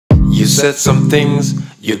You said some things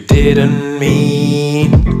you didn't mean.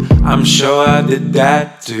 I'm sure I did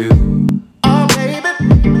that too. Oh baby,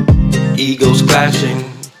 Egos clashing,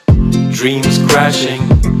 dreams crashing.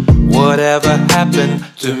 Whatever happened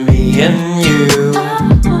to me and you?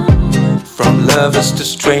 From lovers to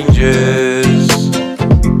strangers,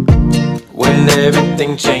 when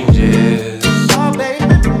everything changes. oh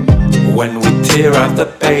baby, When we tear out the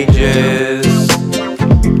pages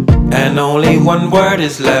and only one word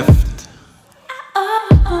is left.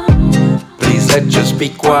 Please let's just be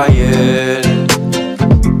quiet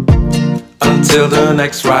until the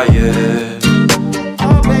next riot.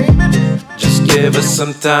 oh baby, Just give us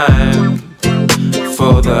some time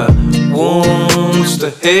for the wounds to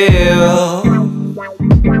heal.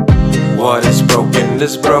 What is broken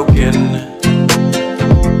is broken.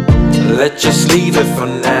 Let's just leave it for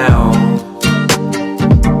now.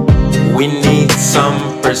 We need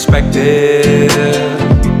some perspective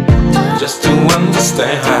just to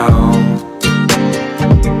understand how.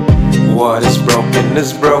 What is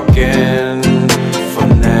broken for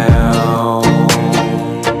now.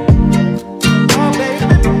 oh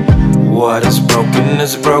baby, What is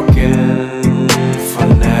broken for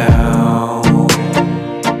now.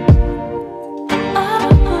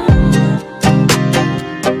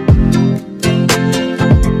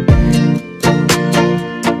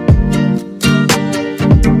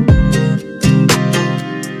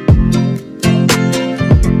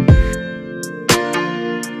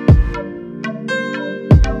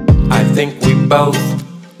 I think we both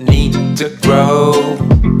need to grow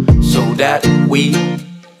so that we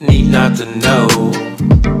need not to know.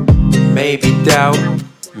 Maybe doubt,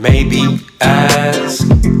 maybe ask,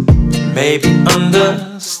 maybe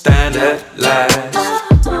understand at last.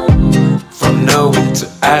 From knowing to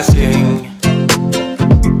asking,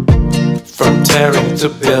 from tearing to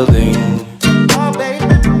building, oh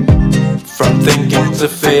baby, from thinking to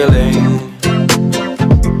feeling,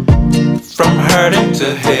 from hurting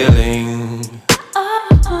to healing.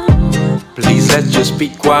 Please let's just be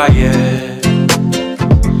quiet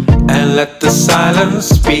and let the silence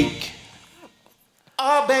speak.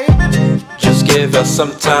 oh baby, Just give us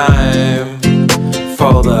some time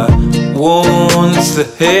for the wounds to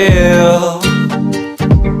heal.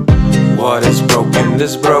 What is broken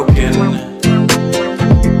is broken.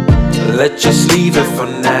 Let's just leave it for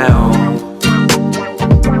now.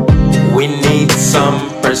 We need some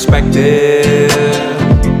perspective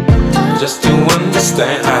just to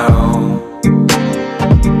understand how.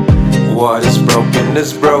 What is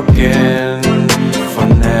broken for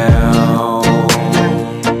now.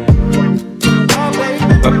 oh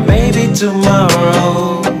baby, But maybe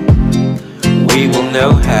tomorrow we will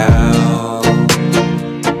know how.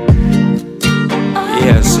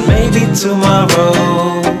 Yes, maybe tomorrow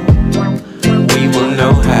we will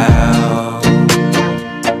know how.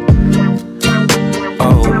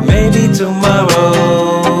 Oh, maybe tomorrow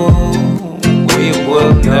we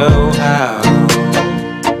will know how.